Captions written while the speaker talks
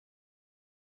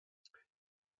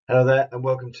Hello there and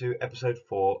welcome to episode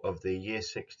 4 of the Year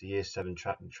 6 to Year 7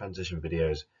 transition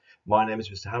videos. My name is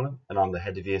Mr. Hallam and I'm the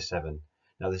head of Year 7.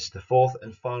 Now this is the fourth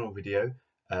and final video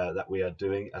that we are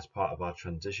doing as part of our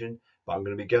transition, but I'm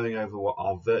going to be going over what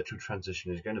our virtual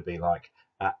transition is going to be like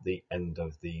at the end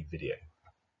of the video.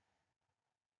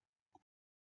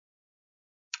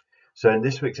 So in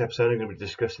this week's episode I'm going to be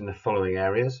discussing the following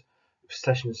areas: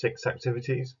 Session 6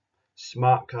 activities,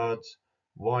 smart cards,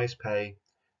 Wise Pay,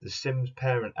 the Sims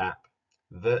parent app,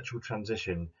 virtual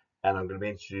transition, and I'm going to be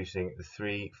introducing the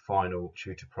 3 final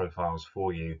tutor profiles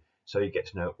for you so you get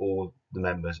to know all the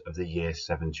members of the Year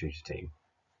 7 tutor team.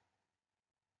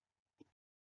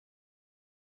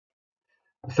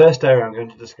 The first area I'm going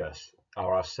to discuss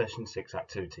are our Session 6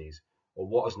 activities, or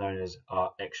what is known as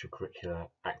our extracurricular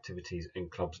activities and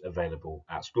clubs available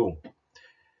at school.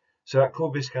 So at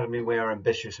Corby Academy, we are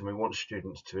ambitious and we want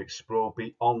students to explore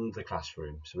beyond the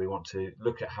classroom. So we want to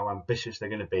look at how ambitious they're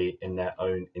going to be in their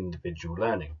own individual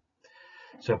learning.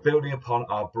 So building upon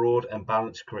our broad and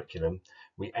balanced curriculum,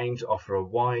 we aim to offer a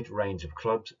wide range of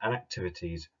clubs and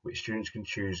activities which students can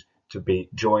choose to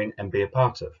join and be a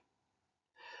part of.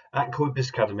 At Corby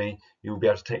Academy, you will be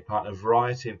able to take part in a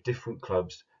variety of different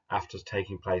clubs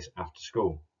taking place after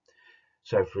school.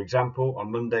 So for example,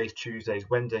 on Mondays, Tuesdays,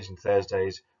 Wednesdays and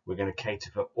Thursdays, we're going to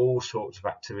cater for all sorts of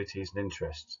activities and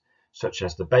interests, such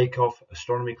as the Bake Off,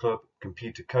 Astronomy Club,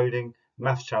 Computer Coding,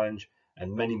 Maths Challenge,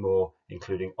 and many more,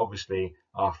 including obviously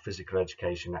our physical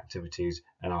education activities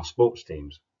and our sports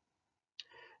teams.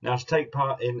 Now, to take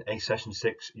part in a Session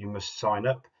 6, you must sign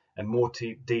up, and more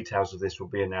details of this will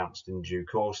be announced in due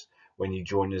course when you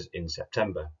join us in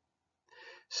September.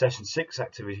 Session 6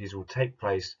 activities will take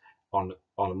place on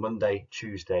a Monday,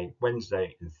 Tuesday,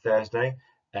 Wednesday and Thursday,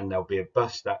 and there'll be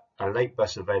a late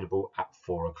bus available at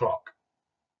 4 o'clock.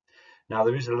 Now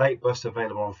there is a late bus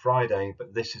available on Friday,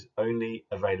 but this is only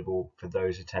available for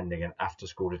those attending an after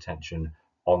school detention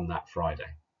on that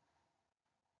Friday.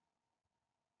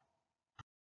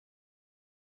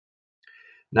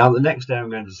 Now the next area I'm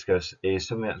going to discuss is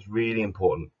something that's really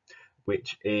important,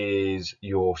 which is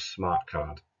your smart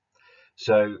card.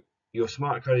 So your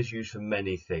smart card is used for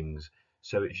many things.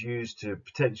 So it's used to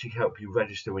potentially help you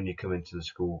register when you come into the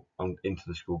school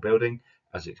building,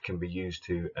 as it can be used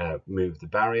to move the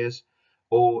barriers,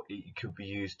 or it could be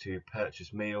used to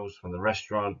purchase meals from the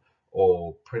restaurant,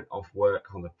 or print off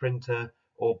work on the printer,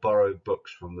 or borrow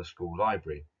books from the school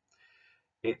library.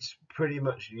 It's pretty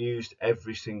much used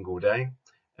every single day,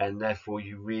 and therefore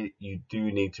you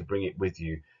do need to bring it with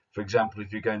you. For example,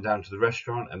 if you're going down to the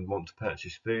restaurant and want to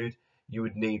purchase food, you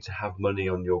would need to have money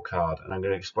on your card, and I'm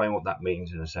going to explain what that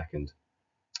means in a second.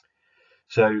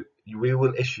 So we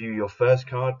will issue your first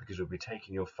card because we'll be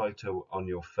taking your photo on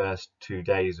your first 2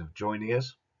 days of joining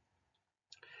us.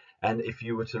 And if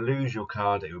you were to lose your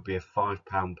card, it would be a £5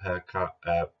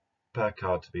 per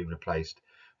card to be replaced,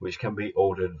 which can be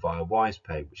ordered via Wise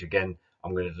Pay, which again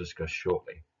I'm going to discuss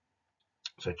shortly.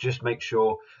 So just make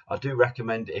sure, I do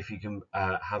recommend if you can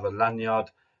have a lanyard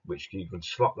which you can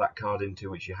slot that card into,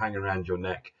 which you hang around your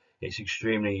neck. It's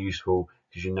extremely useful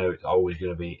because you know it's always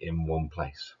going to be in one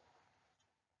place.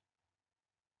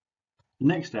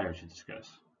 Next area to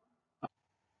discuss.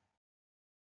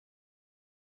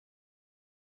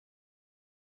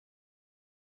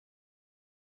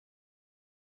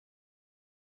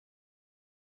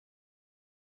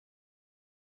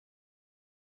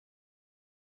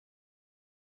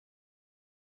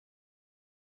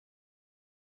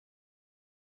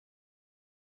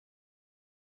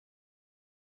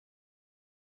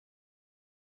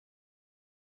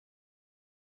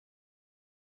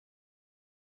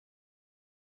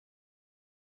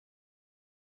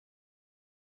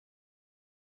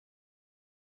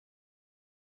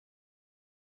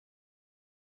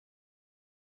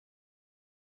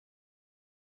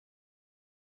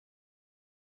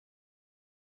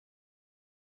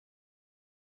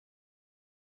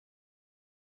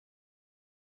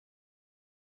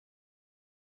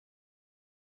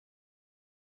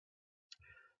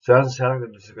 So as I said, I'm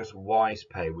going to discuss Wise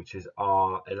Pay, which is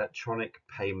our electronic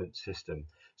payment system.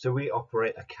 So we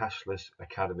operate a cashless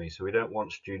academy. So we don't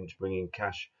want students bringing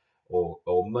cash or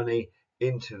money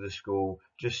into the school,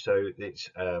 just so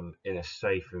it's in a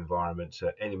safe environment.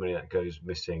 So any money that goes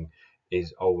missing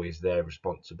is always their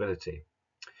responsibility.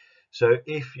 So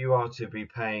if you are to be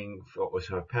paying for, or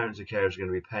so parents and carers are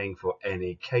going to be paying for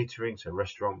any catering, so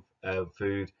restaurant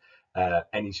food,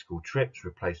 any school trips,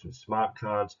 replacement smart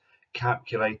cards,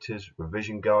 calculators,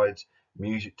 revision guides,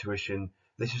 music tuition,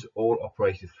 this is all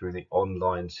operated through the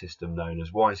online system known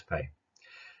as WisePay.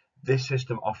 This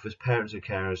system offers parents and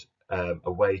carers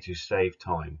a way to save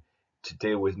time. to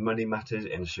deal with money matters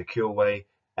in a secure way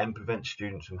and prevent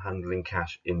students from handling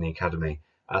cash in the academy.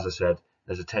 As I said,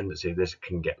 there's a tendency this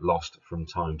can get lost from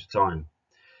time to time.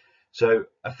 So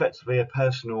effectively, a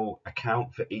personal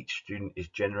account for each student is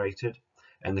generated,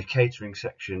 and the catering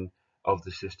section of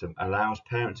the system allows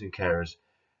parents and carers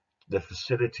the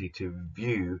facility to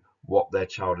view what their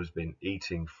child has been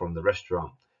eating from the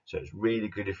restaurant. So it's really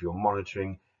good if you're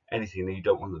monitoring anything that you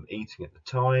don't want them eating at the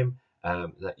time,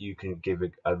 that you can give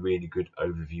a really good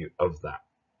overview of that.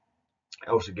 It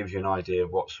also gives you an idea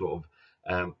of what sort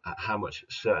of how much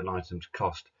certain items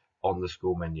cost on the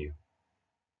school menu.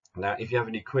 Now, if you have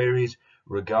any queries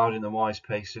regarding the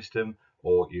WisePay system,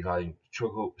 or you've had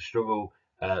struggle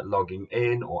logging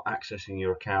in or accessing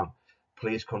your account,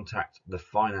 please contact the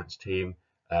finance team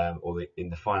or in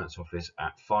the finance office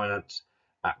at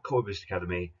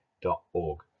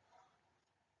finance@corbysacademy.org.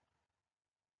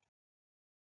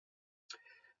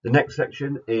 The next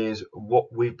section is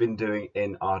what we've been doing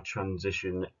in our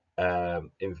transition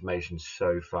information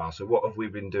so far. So what have we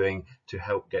been doing to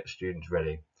help get students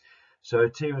ready? So a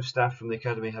team of staff from the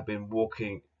Academy have been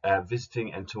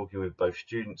visiting and talking with both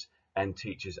students and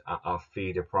teachers at our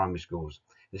feeder primary schools.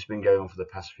 This has been going on for the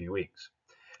past few weeks.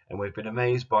 And we've been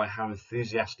amazed by how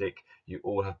enthusiastic you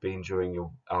all have been during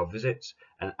our visits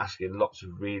and asking lots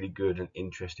of really good and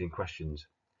interesting questions.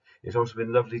 It's also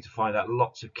been lovely to find out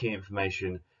lots of key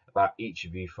information about each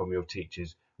of you from your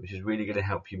teachers, which is really going to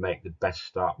help you make the best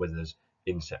start with us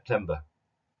in September.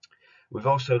 We've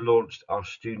also launched our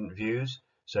student views.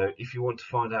 So if you want to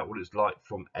find out what it's like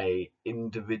from a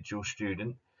individual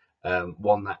student,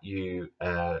 one that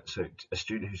so a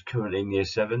student who's currently in year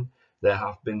 7, there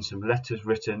have been some letters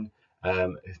written,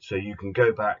 so you can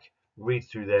go back, read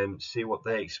through them, see what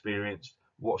they experienced,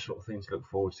 what sort of things to look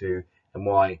forward to, and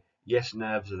why, yes,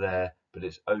 nerves are there, but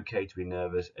it's okay to be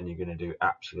nervous and you're going to do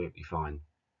absolutely fine.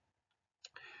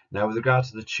 Now, with regard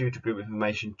to the tutor group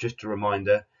information, just a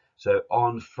reminder, so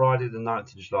on Friday the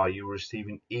 9th of July, you will receive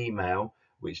an email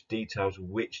which details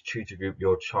which tutor group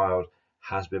your child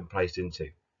has been placed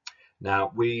into.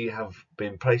 Now, we have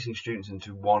been placing students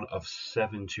into one of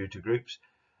 7 tutor groups,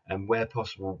 and where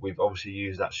possible, we've obviously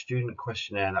used that student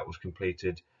questionnaire that was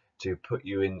completed to put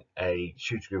you in a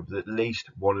tutor group with at least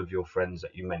one of your friends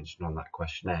that you mentioned on that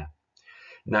questionnaire.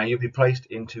 Now, you'll be placed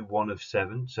into one of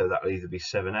 7, so that'll either be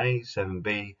 7A,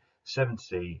 7B,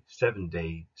 7C,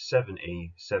 7D,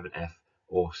 7E, 7F,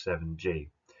 or 7G.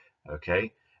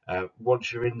 Okay.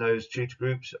 Once you're in those tutor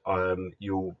groups,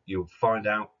 you'll find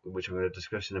out, which I'm going to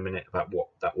discuss in a minute, about what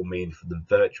that will mean for the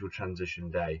virtual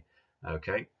transition day.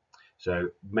 Okay.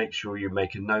 So make sure you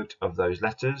make a note of those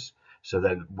letters, so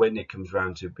then when it comes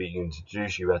around to being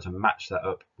introduced, you're able to match that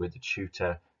up with the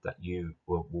tutor that you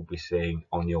will be seeing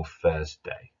on your first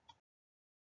day.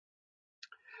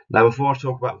 Now, before I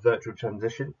talk about virtual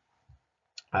transition,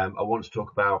 I want to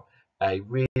talk about a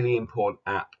really important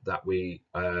app that we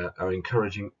are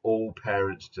encouraging all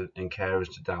parents and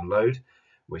carers to download,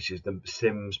 which is the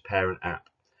Sims Parent app.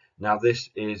 Now,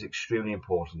 this is extremely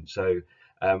important. So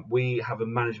we have a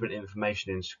management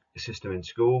information system in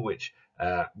school, which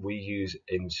we use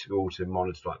in school to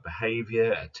monitor like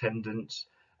behaviour, attendance,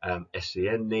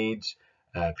 SEN needs,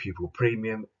 pupil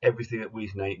premium, everything that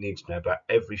we need to know about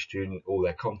every student, all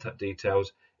their contact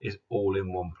details is all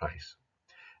in one place.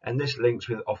 And this links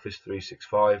with Office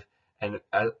 365 and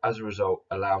as a result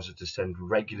allows us to send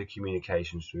regular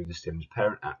communications through the Sims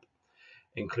Parent app,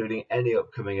 including any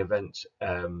upcoming events,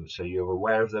 so you're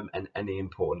aware of them, and any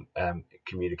important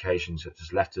communications such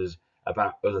as letters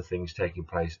about other things taking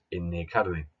place in the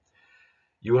academy.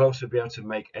 You will also be able to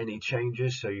make any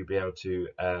changes, so you'll be able to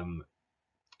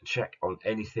check on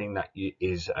anything that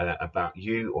is about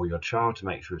you or your child to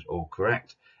make sure it's all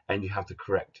correct, and you have the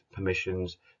correct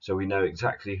permissions so we know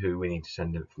exactly who we need to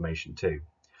send information to.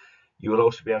 You will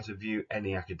also be able to view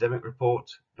any academic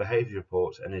reports, behaviour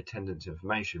reports, and attendance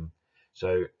information.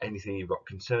 So anything you've got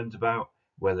concerns about,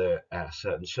 whether a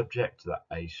certain subject that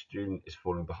a student is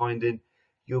falling behind in,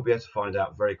 you'll be able to find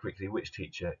out very quickly which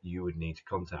teacher you would need to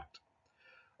contact.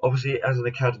 Obviously, as an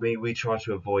academy, we try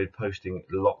to avoid posting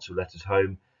lots of letters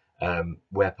home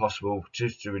where possible,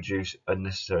 just to reduce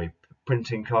unnecessary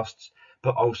printing costs,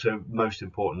 but also, most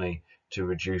importantly, to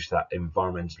reduce that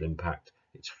environmental impact.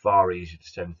 It's far easier to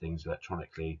send things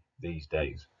electronically these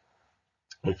days.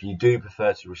 If you do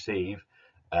prefer to receive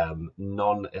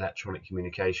non-electronic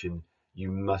communication,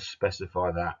 you must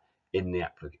specify that in the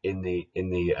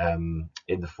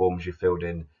forms you filled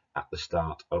in at the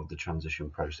start of the transition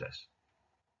process.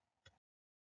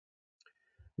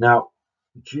 Now,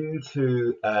 due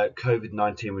to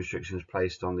COVID-19 restrictions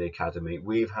placed on the academy,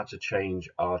 we've had to change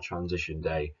our transition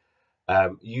day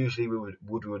Usually we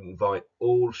would invite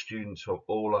all students from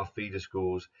all our feeder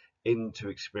schools in to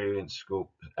experience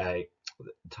school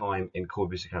time in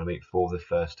Corby Academy for the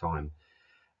first time.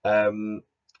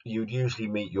 You'd usually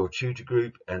meet your tutor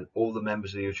group and all the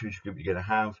members of your tutor group you're going to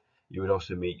have. You would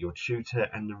also meet your tutor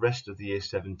and the rest of the Year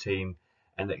 7 team,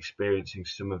 and experiencing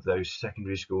some of those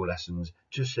secondary school lessons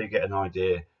just so you get an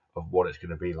idea of what it's going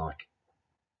to be like.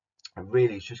 And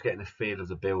really it's just getting a feel of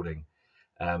the building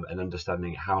and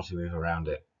understanding how to move around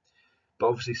it. But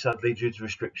obviously, sadly, due to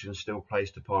restrictions still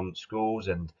placed upon schools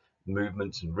and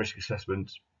movements and risk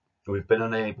assessments, we've been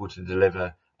unable to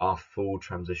deliver our full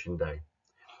transition day.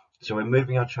 So we're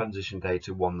moving our transition day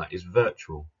to one that is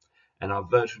virtual. And our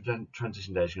virtual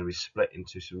transition day is going to be split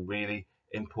into some really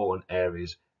important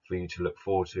areas for you to look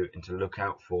forward to and to look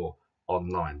out for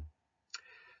online.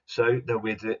 So there'll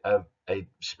be a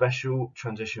special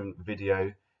transition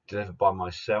video delivered by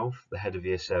myself, the head of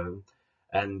Year 7,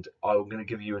 and I'm going to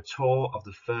give you a tour of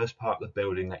the first part of the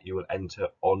building that you will enter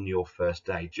on your first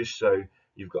day, just so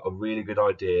you've got a really good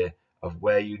idea of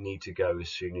where you need to go as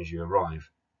soon as you arrive.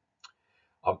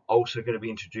 I'm also going to be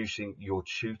introducing your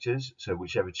tutors, so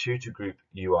whichever tutor group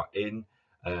you are in,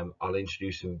 I'll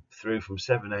introduce them through from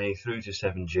 7A through to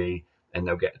 7G, and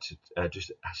they'll get to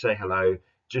just say hello,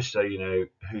 just so you know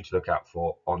who to look out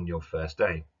for on your first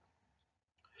day.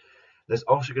 There's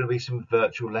also going to be some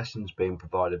virtual lessons being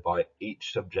provided by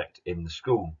each subject in the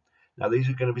school. Now these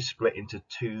are going to be split into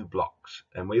 2 blocks,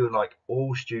 and we would like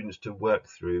all students to work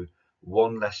through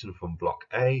one lesson from block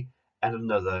A and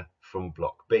another from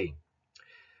block B.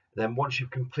 Then once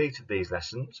you've completed these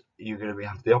lessons, you're going to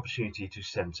have the opportunity to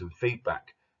send some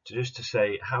feedback, just to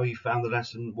say how you found the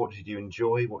lesson, what did you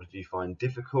enjoy, what did you find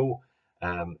difficult,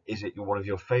 is it one of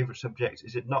your favourite subjects,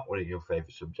 is it not one of your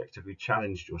favourite subjects, have you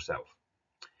challenged yourself?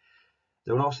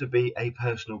 There will also be a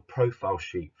personal profile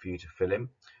sheet for you to fill in,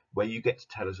 where you get to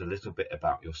tell us a little bit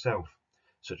about yourself,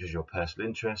 such as your personal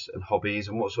interests and hobbies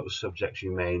and what sort of subjects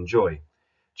you may enjoy,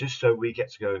 just so we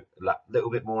get to go a little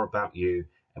bit more about you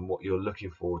and what you're looking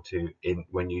forward to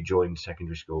when you join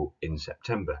secondary school in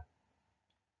September.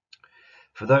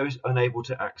 For those unable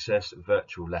to access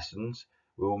virtual lessons,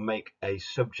 we will make a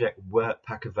subject work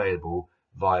pack available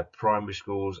via primary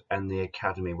schools and the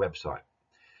Academy website.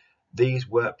 These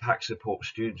work packs support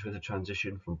students with a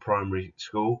transition from primary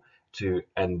school to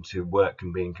work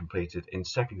and being completed in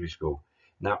secondary school.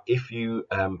 Now, if you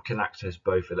can access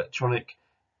both electronic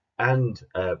and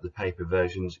the paper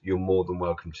versions, you're more than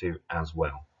welcome to as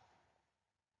well.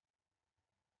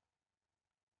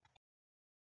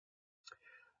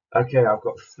 Okay, I've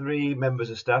got 3 members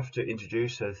of staff to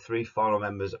introduce, so 3 final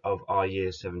members of our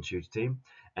Year 7 tutor team,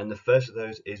 and the first of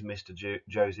those is Mr.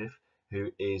 Joseph, who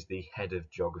is the head of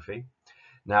geography.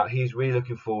 Now, he's really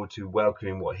looking forward to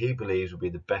welcoming what he believes will be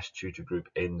the best tutor group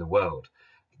in the world.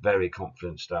 Very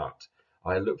confident start.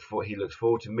 He looks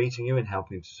forward to meeting you and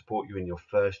helping to support you in your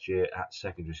first year at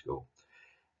secondary school.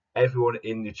 Everyone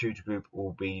in the tutor group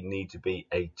will need to be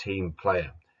a team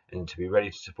player and to be ready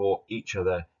to support each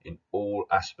other in all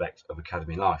aspects of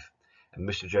academy life. And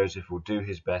Mr. Joseph will do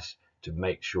his best to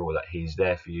make sure that he's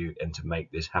there for you and to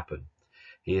make this happen.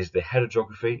 He is the head of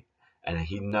geography, and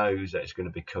he knows that it's going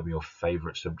to become your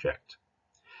favourite subject.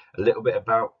 A little bit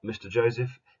about Mr.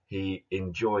 Joseph. He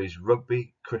enjoys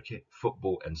rugby, cricket,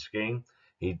 football and skiing.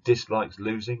 He dislikes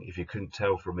losing, if you couldn't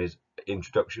tell from his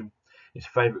introduction. His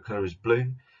favourite colour is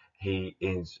blue. He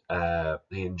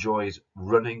enjoys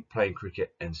running, playing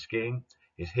cricket and skiing.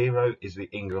 His hero is the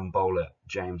England bowler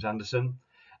James Anderson.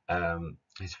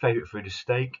 His favourite food is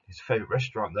steak. His favourite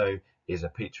restaurant though is a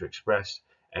Pizza Express.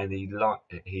 And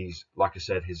he's like I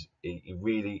said, he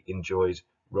really enjoys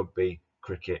rugby,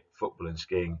 cricket, football and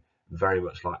skiing, very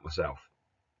much like myself.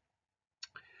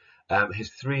 His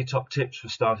 3 top tips for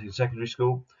starting secondary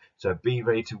school: so be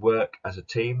ready to work as a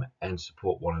team and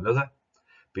support one another,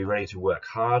 be ready to work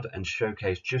hard and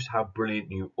showcase just how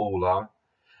brilliant you all are,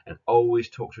 and always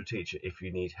talk to a teacher if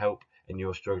you need help and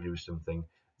you're struggling with something.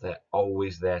 They're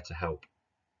always there to help.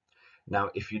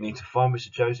 Now, if you need to find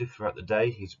Mr. Joseph throughout the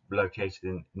day, he's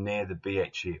located near the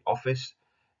BHE office,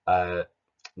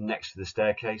 next to the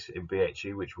staircase in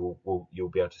BHE, which you'll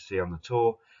be able to see on the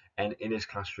tour, and in his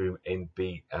classroom in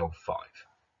BL5.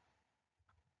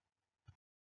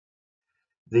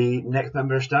 The next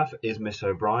member of staff is Miss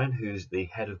O'Brien, who's the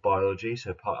head of biology,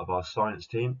 so part of our science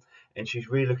team, and she's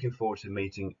really looking forward to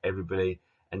meeting everybody,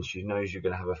 and she knows you're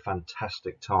going to have a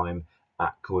fantastic time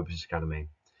at Corby Academy.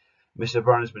 Miss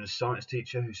O'Brien has been a science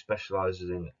teacher who specialises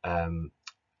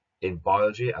in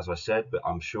biology, as I said, but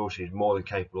I'm sure she's more than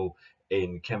capable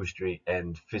in chemistry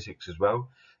and physics as well.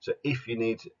 So if you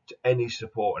need any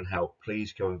support and help,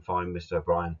 please go and find Miss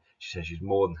O'Brien. She says she's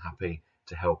more than happy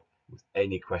to help with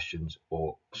any questions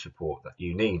or support that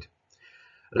you need.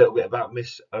 A little bit about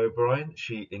Miss O'Brien.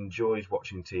 She enjoys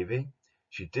watching TV.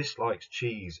 She dislikes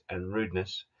cheese and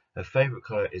rudeness. Her favourite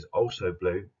colour is also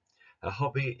blue. Her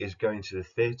hobby is going to the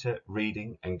theatre,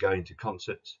 reading and going to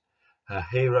concerts. Her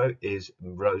hero is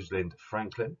Rosalind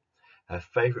Franklin. Her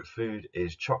favourite food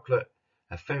is chocolate.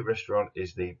 Her favourite restaurant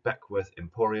is the Beckworth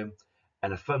Emporium.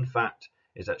 And a fun fact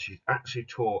is that she actually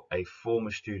taught a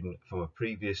former student from a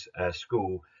previous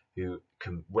school who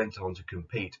went on to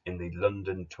compete in the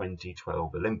London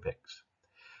 2012 Olympics.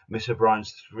 Miss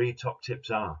O'Brien's 3 top tips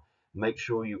are: make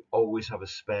sure you always have a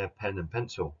spare pen and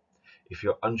pencil. If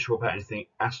you're unsure about anything,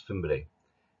 ask somebody.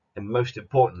 And most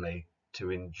importantly,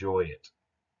 to enjoy it.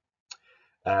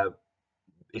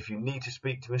 If you need to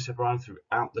speak to Miss O'Brien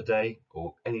throughout the day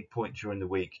or any point during the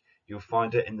week, you'll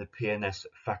find her in the PNS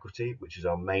faculty, which is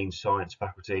our main science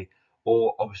faculty,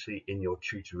 or obviously in your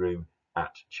tutor room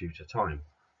at tutor time.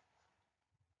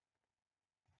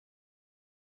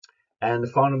 And the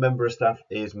final member of staff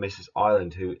is Mrs.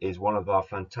 Ireland, who is one of our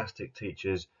fantastic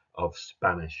teachers of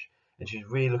Spanish. And she's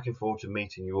really looking forward to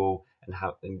meeting you all, and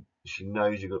she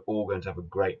knows you're all going to have a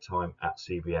great time at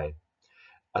CBA.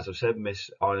 As I've said,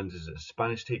 Miss Ireland is a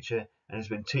Spanish teacher and has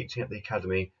been teaching at the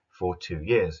Academy for 2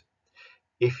 years.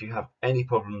 If you have any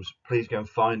problems, please go and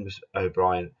find Miss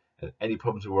O'Brien, any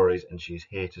problems or worries, and she's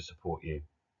here to support you.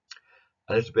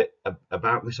 A little bit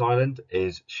about Miss Ireland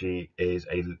is she is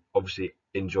obviously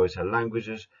enjoys her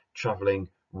languages, travelling,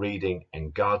 reading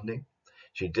and gardening.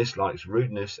 She dislikes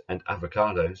rudeness and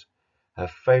avocados. Her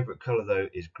favourite colour though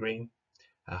is green.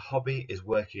 Her hobby is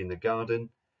working in the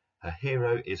garden. Her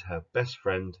hero is her best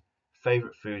friend.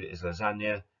 Favourite food is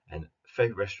lasagna, and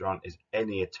favourite restaurant is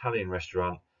any Italian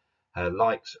restaurant. Her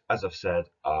likes, as I've said,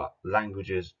 are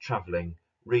languages, travelling,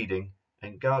 reading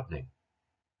and gardening.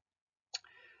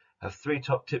 Her 3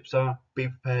 top tips are: be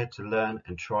prepared to learn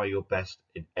and try your best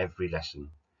in every lesson.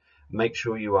 Make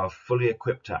sure you are fully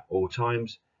equipped at all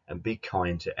times and be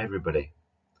kind to everybody.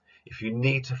 If you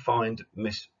need to find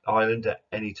Miss Ireland at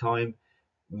any time,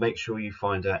 make sure you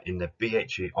find her in the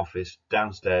BHE office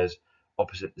downstairs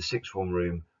opposite the 6th form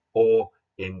room or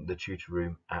in the tutor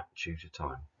room at tutor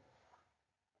time.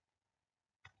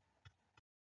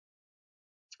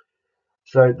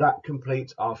 So that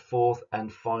completes our 4th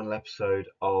and final episode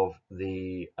of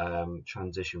the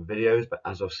transition videos. But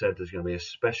as I've said, there's going to be a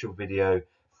special video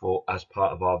as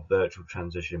part of our virtual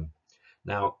transition.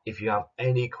 Now, if you have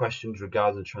any questions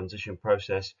regarding the transition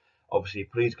process, obviously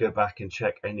please go back and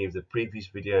check any of the previous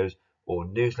videos or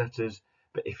newsletters.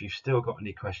 But if you've still got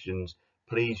any questions,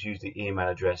 please use the email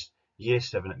address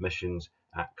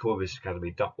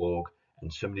year7admissions@corbysacademy.org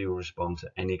and somebody will respond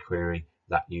to any query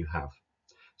that you have.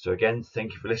 So again,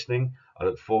 thank you for listening. I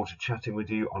look forward to chatting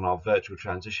with you on our virtual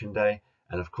transition day.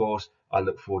 And of course, I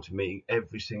look forward to meeting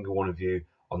every single one of you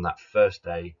on that first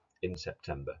day in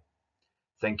September.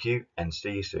 Thank you and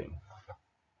see you soon.